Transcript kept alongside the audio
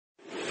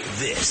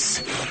This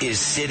is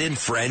Sid and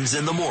Friends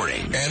in the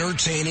Morning.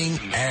 Entertaining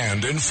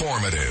and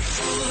informative.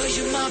 Oh,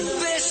 you're my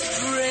best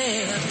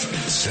friend.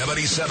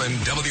 77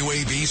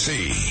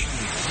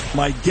 WABC.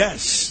 My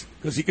guess,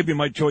 because he could be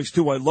my choice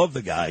too, I love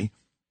the guy.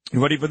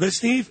 You ready for this,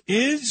 Steve?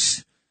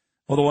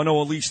 Although I know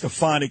Elise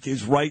Stefanik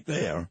is right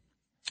there,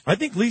 I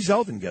think Lee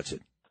Zeldin gets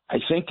it. I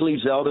think Lee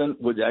Zeldin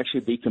would actually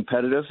be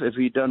competitive if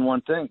he'd done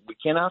one thing. We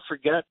cannot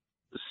forget,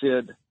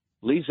 Sid,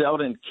 Lee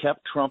Zeldin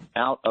kept Trump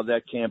out of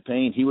that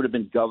campaign. He would have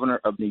been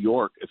governor of New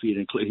York if he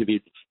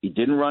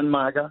didn't run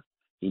MAGA.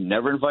 He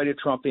never invited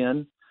Trump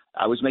in.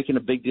 I was making a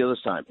big deal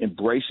this time,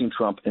 embracing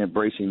Trump and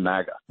embracing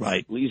MAGA.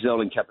 Right. Lee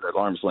Zeldin kept it at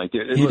arm's length. He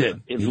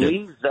did.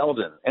 Lee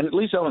Zeldin, and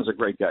Lee Zeldin's a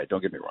great guy,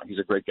 don't get me wrong, he's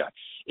a great guy.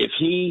 If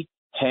he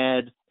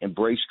had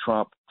embraced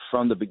Trump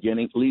from the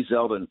beginning, Lee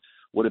Zeldin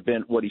would have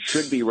been what he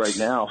should be right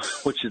now,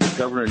 which is the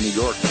governor of New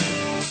York.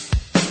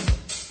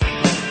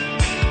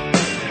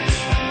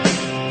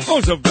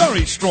 Those are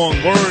very strong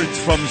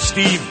words from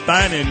Steve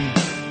Bannon,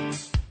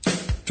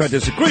 which I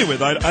disagree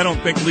with. I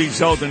don't think Lee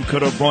Zeldin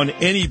could have run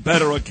any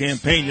better a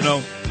campaign. You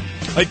know,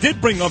 I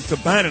did bring up to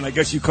Bannon, I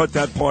guess you cut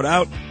that part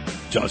out,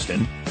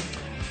 Justin,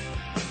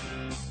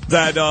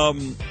 that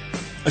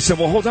I said,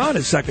 well, hold on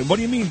a second. What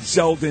do you mean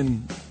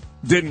Zeldin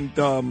didn't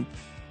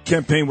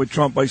campaign with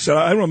Trump? I said,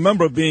 I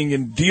remember being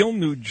in Deal,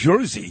 New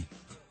Jersey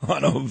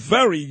on a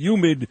very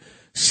humid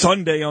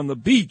Sunday on the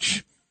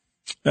beach,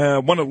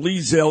 one of Lee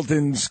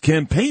Zeldin's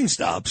campaign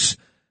stops,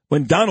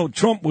 when Donald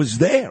Trump was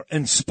there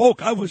and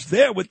spoke. I was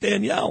there with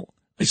Danielle.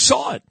 I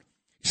saw it.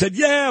 He said,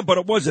 yeah, but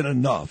it wasn't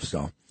enough.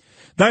 So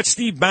that's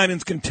Steve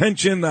Bannon's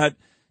contention that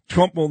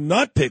Trump will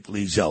not pick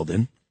Lee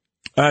Zeldin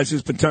as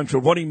his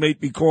potential running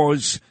mate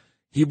because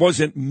he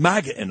wasn't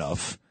MAGA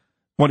enough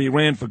when he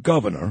ran for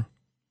governor.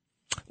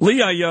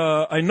 Lee,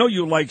 I know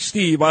you like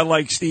Steve. I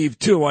like Steve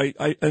too.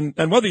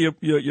 And whether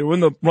you're in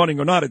the running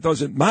or not, it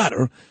doesn't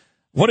matter.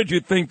 What did you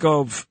think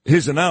of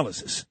his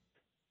analysis?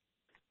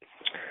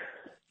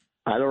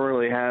 I don't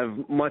really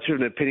have much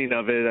of an opinion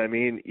of it. I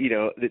mean, you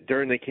know,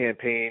 during the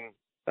campaign,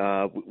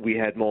 we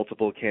had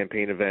multiple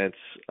campaign events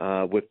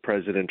with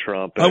President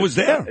Trump. I was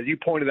there. As you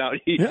pointed out,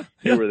 you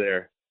were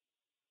there.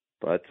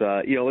 But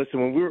you know,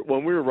 listen,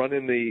 when we were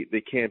running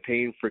the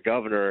campaign for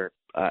governor,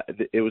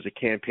 it was a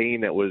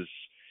campaign that was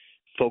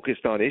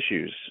focused on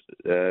issues.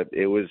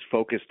 It was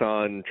focused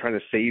on trying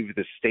to save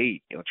the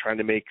state, you know, trying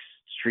to make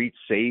streets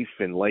safe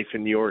and life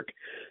in New York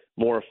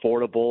more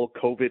affordable.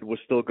 COVID was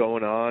still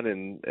going on,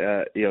 and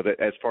you know,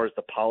 as far as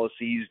the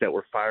policies that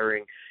were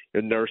firing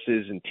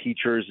nurses and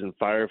teachers and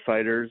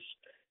firefighters,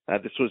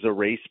 this was a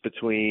race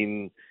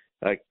between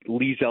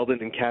Lee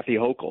Zeldin and Kathy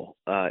Hochul.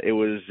 It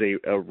was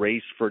a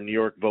race for New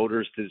York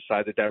voters to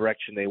decide the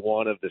direction they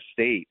want of the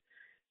state.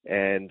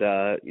 And,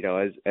 you know,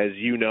 as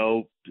you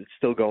know, it's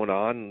still going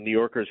on. New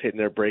Yorkers hitting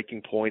their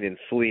breaking point and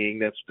fleeing.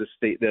 That's what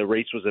the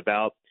race was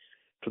about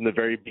from the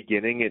very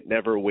beginning. It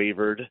never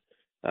wavered.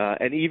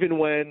 And even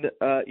when,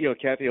 you know,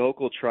 Kathy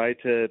Hochul tried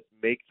to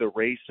make the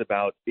race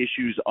about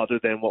issues other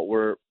than what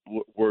were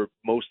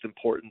most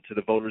important to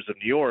the voters of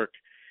New York,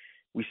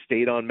 we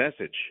stayed on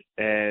message.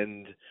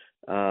 And,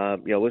 you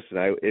know,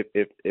 listen,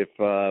 if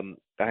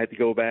I had to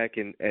go back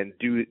and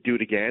do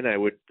it again, I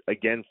would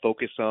again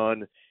focus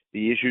on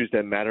the issues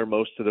that matter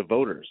most to the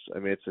voters. I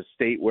mean, it's a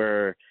state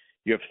where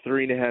you have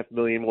 3.5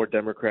 million more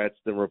Democrats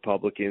than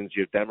Republicans.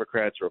 You have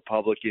Democrats,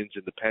 Republicans,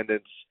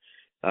 independents,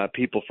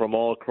 people from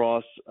all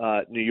across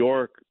New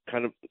York,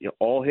 kind of, you know,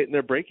 all hitting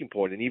their breaking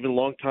point. And even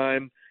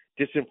longtime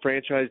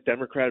disenfranchised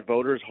Democrat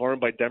voters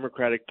harmed by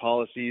Democratic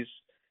policies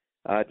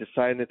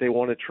deciding that they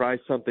want to try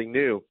something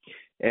new.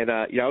 And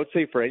you know, I would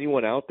say for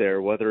anyone out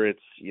there, whether it's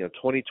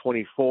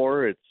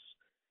 2024, it's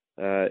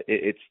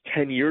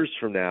 10 years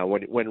from now,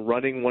 when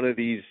running one of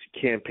these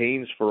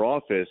campaigns for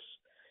office,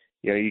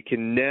 you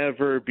can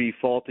never be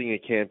faulting a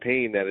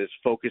campaign that is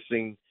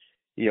focusing,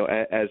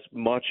 as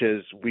much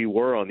as we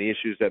were on the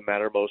issues that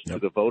matter most to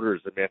the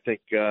voters. I mean, I think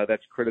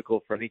that's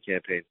critical for any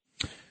campaign.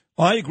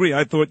 I agree.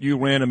 I thought you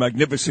ran a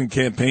magnificent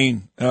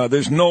campaign.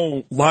 There's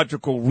no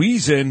logical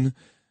reason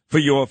for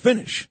your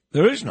finish.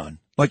 There is none.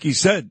 Like you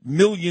said,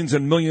 millions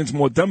and millions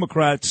more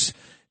Democrats,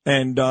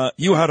 and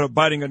you had her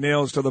biting her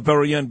nails to the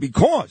very end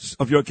because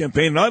of your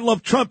campaign. And I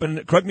love Trump,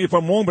 and correct me if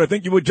I'm wrong, but I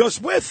think you were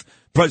just with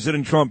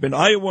President Trump in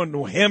Iowa and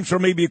New Hampshire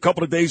maybe a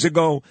couple of days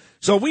ago.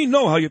 So we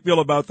know how you feel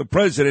about the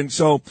president.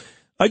 So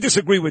I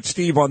disagree with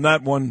Steve on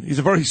that one. He's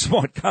a very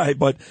smart guy,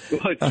 but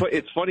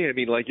it's funny. I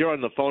mean, like, you're on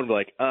the phone,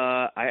 like,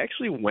 I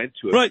actually went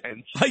to right.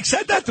 I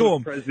said that to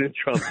him. President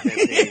Trump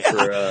campaign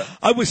for,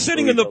 I was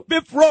sitting in the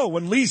fifth row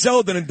when Lee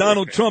Zeldin and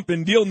Donald Trump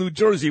in Deal, New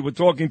Jersey were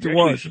talking to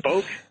us.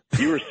 Spoke.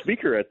 You were a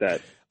speaker at that.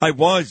 I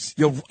was.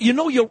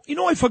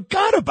 I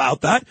forgot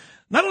about that.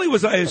 Not only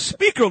was I a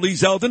speaker, Lee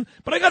Zeldin,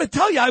 but I got to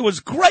tell you, I was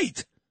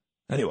great.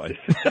 Anyway.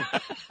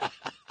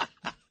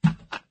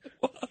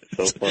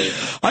 So funny.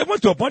 I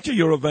went to a bunch of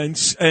your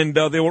events, and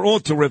they were all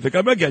terrific.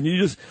 I mean,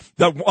 again,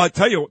 I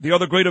tell you, the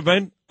other great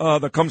event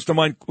that comes to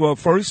mind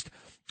first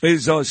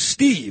is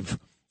Steve,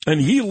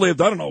 and he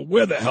lived, I don't know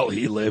where the hell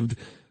he lived.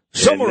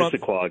 Somewhere in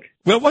Mississauga.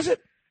 Where was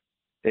it?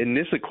 In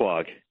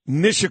Nissaquag.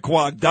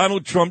 Nissaquag,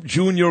 Donald Trump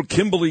Jr.,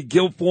 Kimberly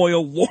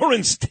Guilfoyle,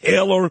 Lawrence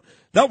Taylor.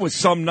 That was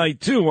some night,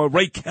 too.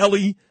 Ray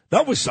Kelly.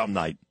 That was some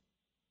night.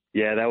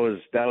 Yeah, that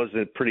was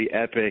a pretty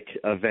epic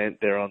event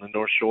there on the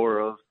North Shore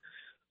of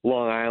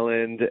Long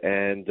Island,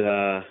 and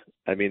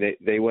I mean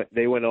they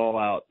went all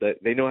out.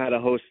 They know how to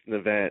host an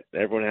event.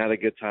 Everyone had a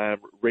good time,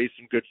 raised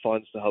some good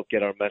funds to help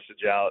get our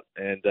message out,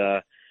 and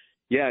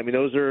yeah, I mean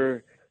those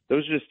are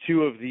just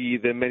two of the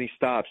many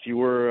stops. You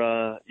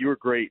were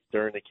great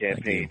during the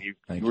campaign.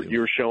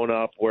 You were showing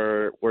up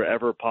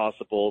wherever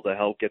possible to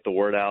help get the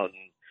word out, and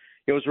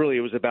it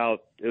was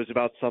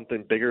about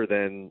something bigger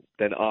than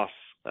us.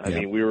 I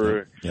mean,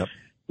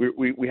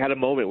 we had a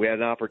moment, we had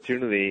an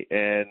opportunity,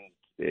 and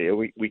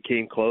we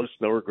came close.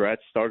 No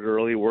regrets. Started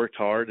early, worked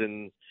hard,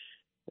 and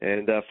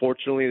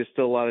fortunately, there's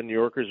still a lot of New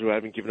Yorkers who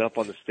haven't given up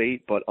on the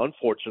state. But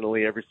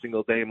unfortunately, every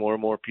single day, more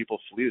and more people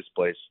flee this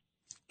place.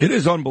 It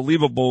is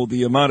unbelievable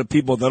the amount of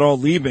people that are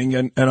leaving,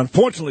 and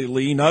unfortunately,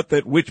 Lee, not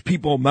that rich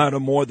people matter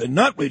more than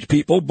not rich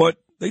people, but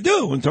they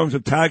do in terms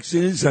of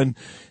taxes and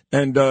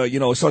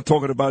start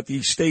talking about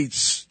these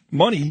states'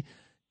 money.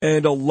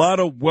 And a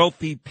lot of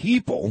wealthy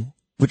people,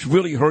 which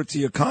really hurts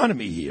the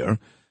economy here,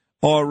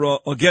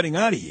 are getting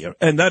out of here.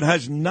 And that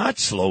has not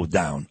slowed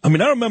down. I mean,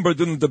 I remember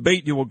during the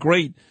debate, you were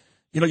great.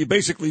 You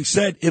basically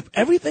said, if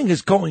everything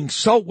is going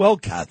so well,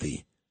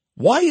 Kathy,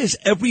 why is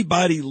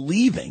everybody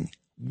leaving?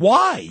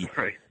 Why?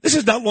 Right. This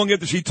is not long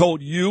after she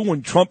told you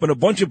and Trump and a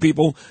bunch of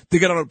people to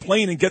get on a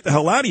plane and get the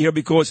hell out of here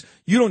because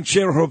you don't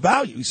share her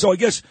values. So I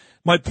guess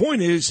my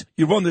point is,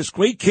 you run this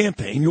great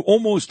campaign, you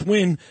almost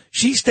win,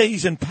 she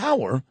stays in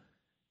power.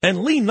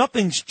 And, Lee,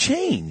 nothing's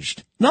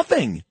changed.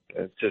 Nothing.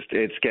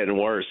 It's getting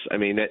worse. I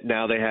mean,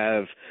 now they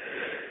have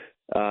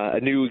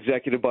a new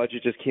executive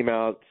budget just came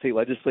out. State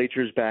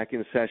legislature's back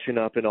in session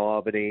up in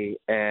Albany.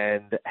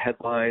 And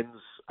headlines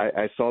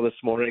I saw this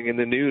morning in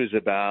the news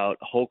about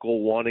Hochul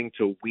wanting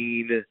to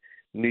wean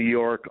New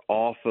York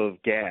off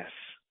of gas.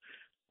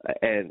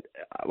 And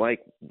like,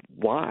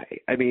 why?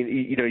 I mean,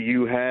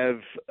 you have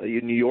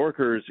New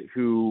Yorkers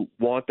who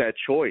want that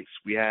choice.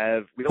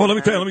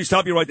 Let me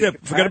stop you right there.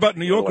 Forget about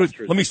New Yorkers.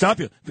 Let me stop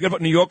you. Forget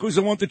about New Yorkers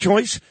who want the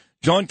choice.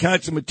 John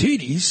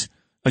Catsimatidis,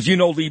 as you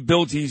know, Lee,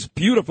 builds these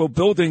beautiful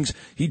buildings.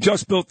 He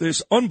just built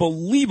this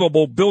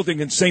unbelievable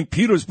building in St.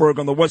 Petersburg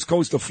on the west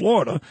coast of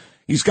Florida.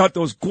 He's got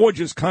those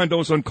gorgeous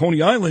condos on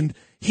Coney Island.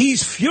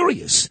 He's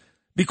furious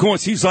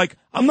because he's like,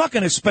 I'm not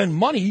going to spend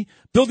money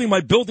building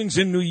my buildings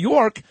in New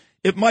York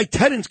if my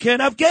tenants can't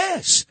have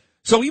gas.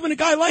 So even a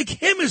guy like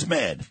him is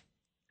mad.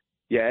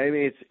 Yeah, I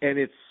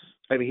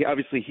mean,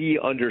 obviously he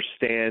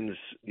understands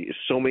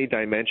so many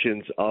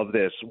dimensions of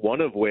this, one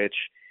of which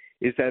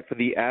is that for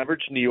the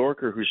average New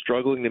Yorker who's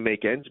struggling to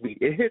make ends meet,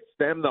 it hits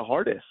them the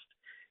hardest.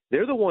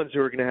 They're the ones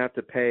who are going to have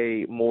to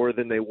pay more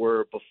than they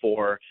were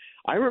before.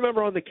 I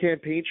remember on the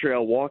campaign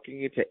trail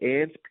walking into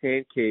Ann's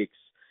Pancakes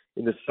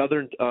in the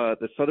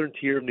southern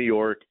tier of New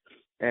York,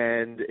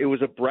 and it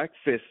was a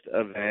breakfast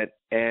event,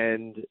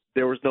 and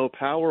there was no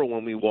power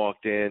when we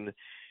walked in,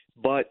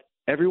 but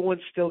everyone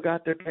still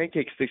got their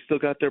pancakes. They still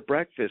got their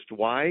breakfast.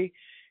 Why?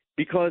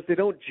 Because they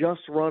don't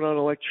just run on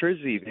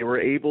electricity. They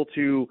were able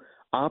to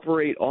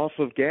operate off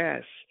of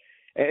gas.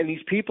 And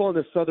these people in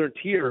the southern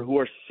tier who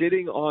are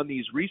sitting on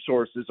these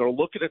resources are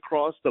looking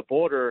across the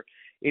border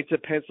into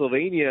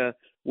Pennsylvania,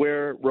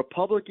 where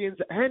Republicans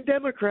and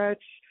Democrats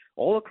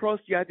all across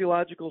the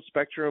ideological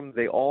spectrum,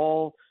 they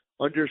all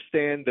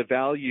understand the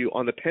value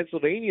on the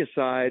Pennsylvania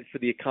side for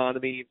the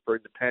economy, for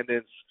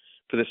independence,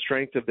 for the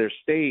strength of their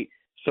state.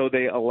 So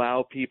they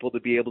allow people to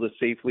be able to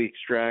safely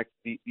extract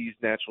these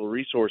natural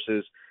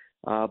resources.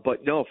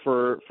 But no,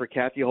 for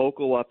Kathy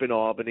Hochul up in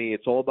Albany,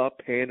 it's all about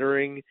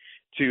pandering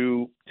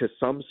to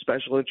some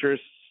special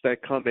interests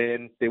that come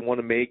in. They want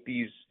to make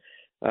these,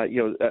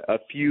 a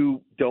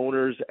few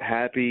donors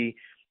happy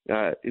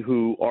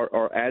who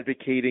are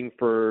advocating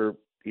for,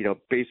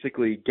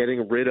 basically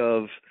getting rid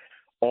of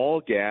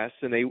all gas,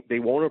 and they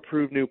won't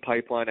approve new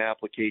pipeline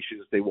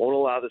applications. They won't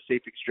allow the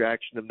safe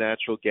extraction of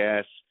natural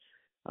gas.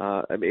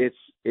 I mean,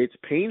 it's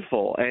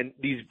painful, and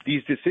these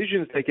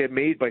decisions that get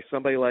made by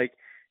somebody like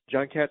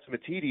John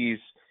Catsimatidis,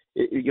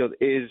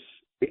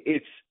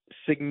 it's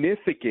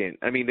significant.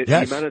 I mean, the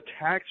amount of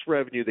tax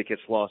revenue that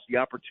gets lost, the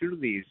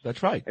opportunities.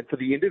 That's right. And for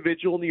the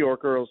individual New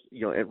Yorkers,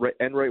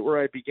 and right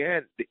where I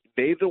began,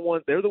 they're the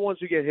ones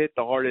who get hit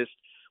the hardest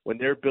when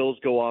their bills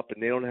go up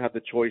and they don't have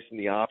the choice and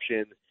the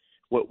option.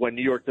 When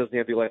New York doesn't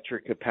have the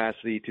electric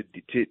capacity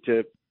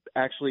to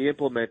actually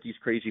implement these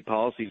crazy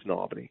policies in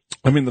Albany.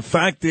 I mean, the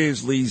fact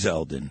is, Lee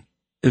Zeldin,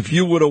 if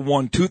you would have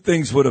won, two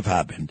things would have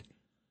happened.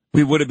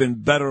 We would have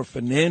been better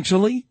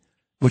financially,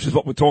 which is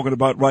what we're talking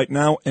about right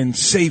now, and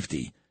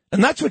safety.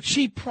 And that's what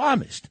she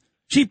promised.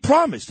 She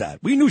promised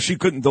that. We knew she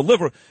couldn't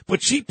deliver,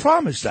 but she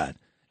promised that.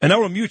 And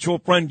our mutual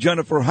friend,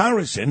 Jennifer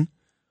Harrison,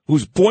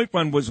 whose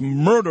boyfriend was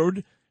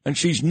murdered, and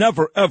she's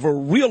never, ever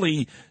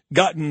really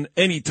gotten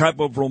any type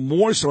of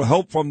remorse or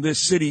help from this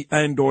city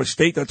and or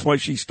state. That's why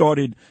she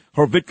started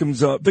her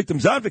victims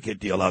advocate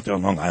deal out there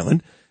on Long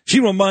Island. She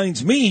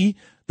reminds me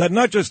that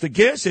not just the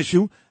gas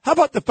issue, how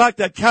about the fact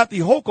that Kathy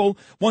Hochul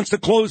wants to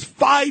close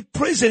 5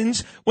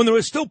 prisons when there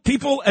are still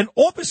people and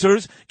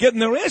officers getting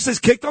their asses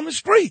kicked on the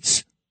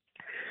streets?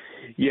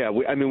 Yeah,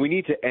 we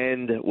need to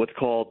end what's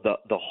called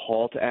the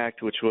HALT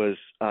Act, which was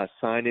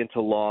signed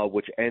into law,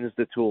 which ends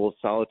the tool of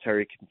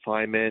solitary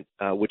confinement,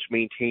 which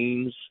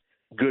maintains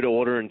good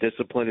order and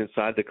discipline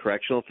inside the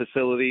correctional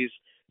facilities,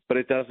 but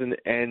it doesn't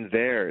end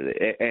there.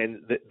 And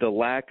the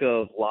lack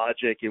of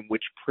logic in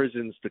which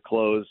prisons to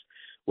close.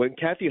 When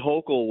Kathy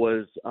Hochul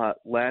was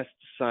last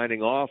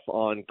signing off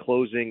on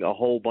closing a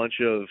whole bunch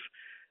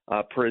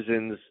of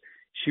prisons,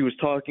 she was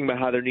talking about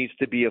how there needs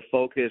to be a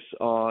focus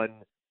on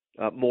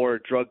more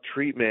drug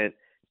treatment.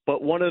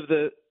 But one of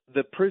the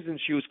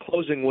prisons she was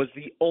closing was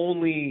the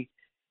only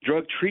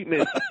drug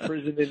treatment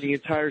prison in the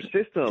entire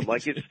system.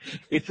 Like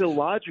it's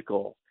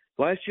illogical.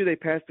 Last year they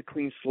passed the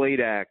Clean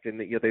Slate Act, and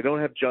they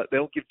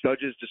don't give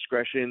judges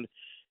discretion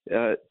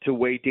to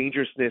weigh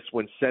dangerousness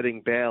when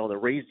setting bail, and to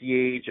raise the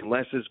age, and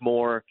less is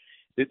more.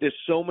 There's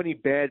so many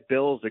bad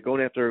bills. They're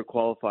going after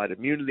qualified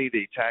immunity.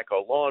 They attack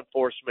our law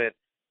enforcement.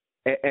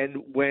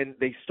 And when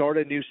they start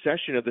a new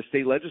session of the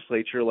state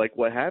legislature, like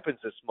what happens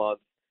this month,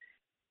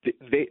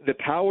 the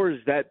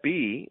powers that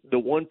be, the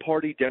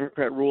one-party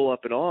Democrat rule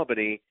up in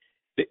Albany,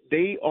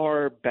 they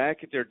are back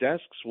at their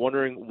desks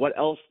wondering what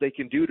else they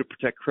can do to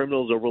protect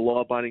criminals over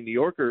law-abiding New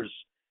Yorkers.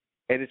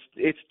 And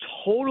it's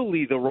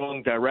totally the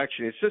wrong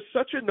direction. It's just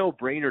such a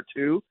no-brainer,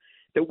 too,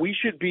 that we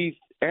should be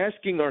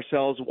asking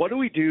ourselves, what do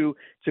we do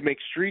to make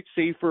streets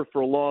safer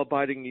for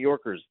law-abiding New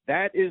Yorkers?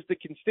 That is the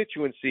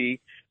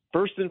constituency,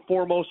 first and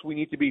foremost, we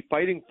need to be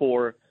fighting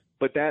for,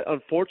 but that,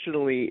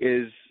 unfortunately,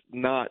 is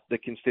not the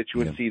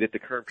constituency that the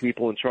current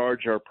people in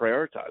charge are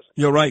prioritizing.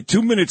 You're right.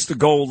 2 minutes to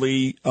go,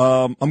 Lee.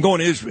 I'm going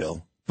to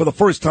Israel for the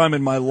first time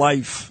in my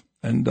life,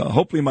 and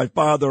hopefully my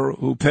father,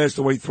 who passed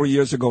away 3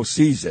 years ago,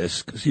 sees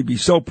this because he'd be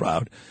so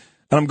proud.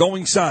 And I'm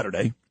going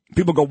Saturday.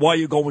 People go, why are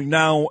you going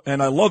now?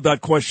 And I love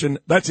that question.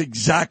 That's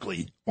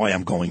exactly why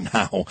I'm going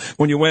now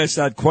when you ask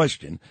that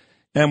question.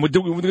 And we're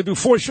going to do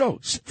 4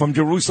 shows from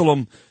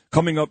Jerusalem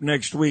coming up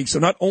next week. So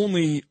not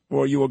only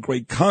are you a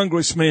great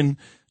congressman,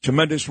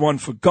 tremendous run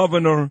for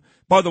governor,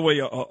 by the way,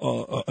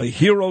 a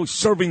hero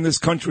serving this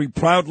country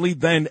proudly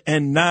then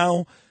and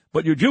now,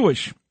 but you're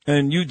Jewish,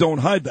 and you don't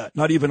hide that,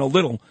 not even a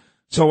little.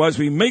 So as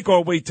we make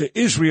our way to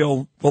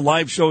Israel, the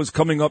live show is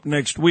coming up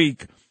next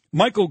week.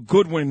 Michael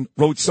Goodwin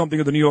wrote something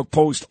in the New York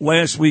Post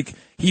last week.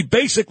 He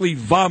basically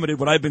vomited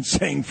what I've been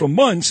saying for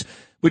months,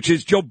 which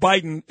is Joe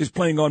Biden is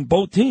playing on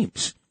both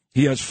teams.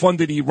 He has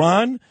funded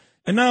Iran,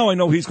 and now I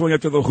know he's going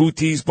after the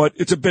Houthis, but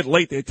it's a bit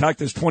late. They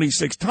attacked us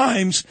 26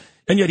 times,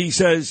 and yet he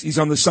says he's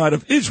on the side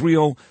of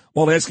Israel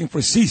while asking for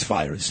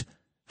ceasefires.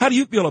 How do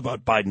you feel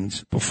about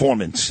Biden's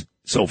performance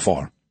so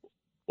far?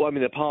 Well, I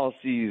mean, the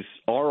policies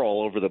are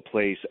all over the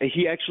place.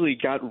 He actually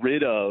got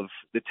rid of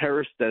the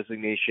terrorist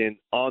designation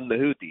on the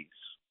Houthis.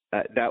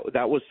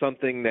 That was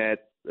something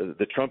that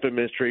the Trump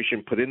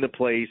administration put into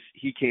place.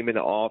 He came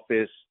into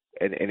office,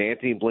 and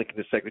Anthony Blinken,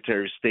 the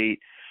Secretary of State,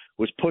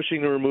 was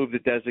pushing to remove the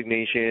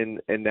designation,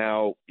 and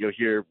now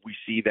here we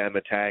see them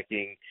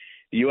attacking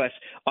the U.S.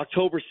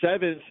 October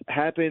 7th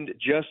happened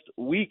just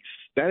weeks.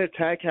 That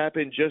attack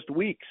happened just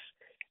weeks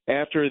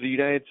after the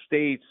United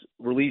States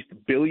released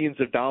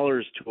billions of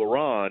dollars to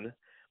Iran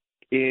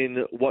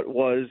in what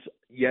was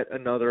yet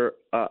another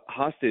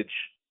hostage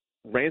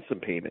ransom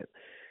payment.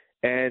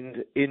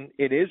 And in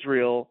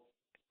Israel,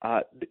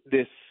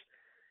 this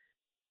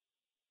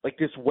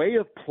way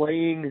of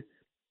playing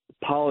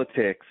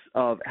politics,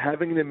 of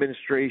having an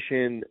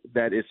administration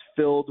that is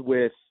filled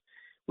with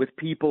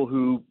people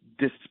who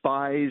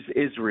despise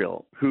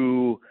Israel,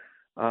 who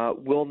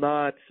will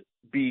not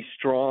be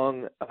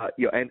strong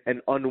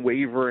and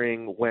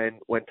unwavering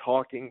when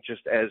talking,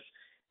 just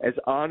as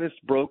honest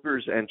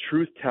brokers and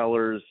truth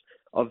tellers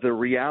of the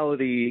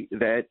reality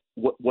that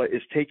what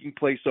is taking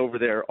place over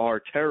there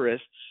are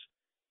terrorists.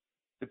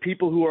 The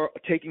people who are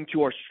taking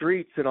to our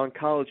streets and on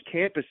college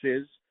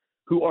campuses,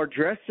 who are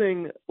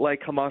dressing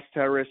like Hamas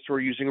terrorists, or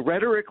using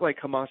rhetoric like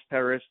Hamas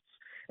terrorists,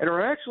 and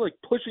are actually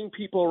pushing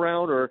people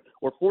around or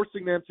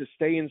forcing them to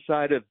stay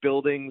inside of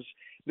buildings.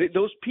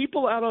 Those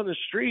people out on the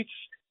streets,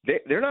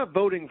 they're not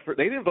voting for.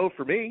 They didn't vote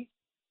for me.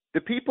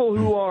 The people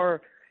who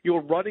are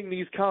running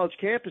these college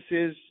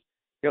campuses,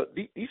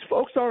 these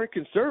folks aren't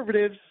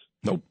conservatives.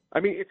 Nope. I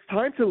mean, it's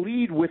time to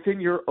lead within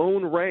your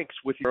own ranks,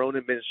 with your own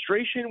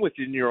administration,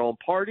 within your own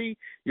party,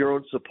 your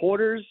own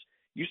supporters.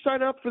 You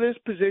sign up for this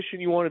position,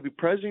 you want to be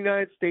president of the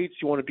United States,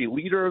 you want to be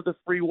leader of the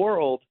free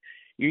world,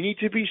 you need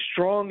to be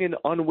strong and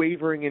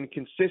unwavering and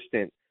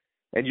consistent.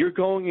 And you're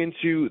going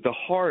into the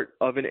heart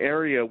of an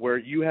area where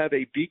you have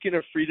a beacon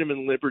of freedom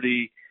and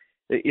liberty,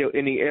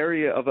 in the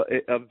area of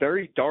a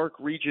very dark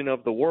region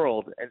of the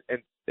world.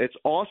 And it's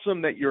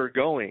awesome that you're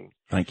going.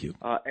 Thank you.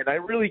 And I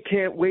really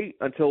can't wait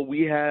until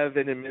we have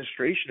an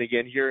administration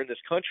again here in this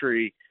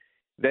country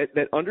that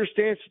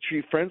understands to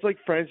treat friends like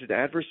friends and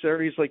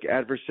adversaries like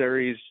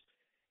adversaries,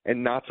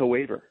 and not to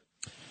waver.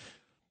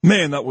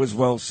 Man, that was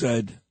well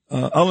said.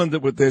 I'll end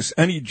it with this.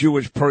 Any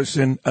Jewish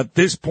person at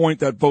this point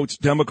that votes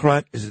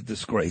Democrat is a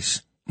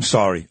disgrace. I'm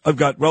sorry. I've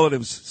got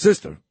relatives'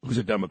 sister who's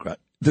a Democrat.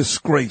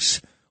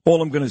 Disgrace.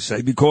 All I'm going to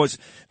say, because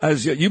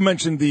as you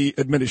mentioned, the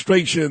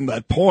administration,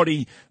 that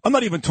party, I'm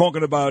not even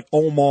talking about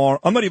Omar.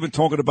 I'm not even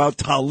talking about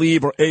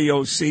Tlaib or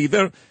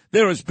AOC.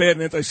 They're as bad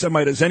an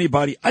anti-Semite as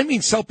anybody. I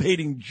mean,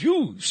 self-hating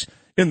Jews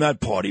in that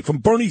party. From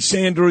Bernie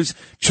Sanders,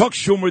 Chuck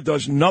Schumer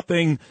does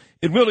nothing.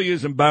 It really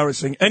is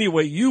embarrassing.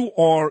 Anyway, you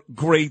are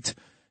great,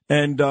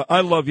 and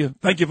I love you.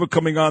 Thank you for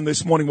coming on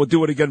this morning. We'll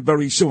do it again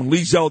very soon.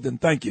 Lee Zeldin,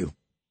 thank you.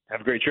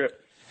 Have a great trip.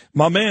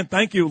 My man,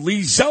 thank you.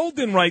 Lee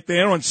Zeldin right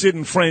there on Sid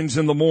and Friends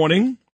in the Morning.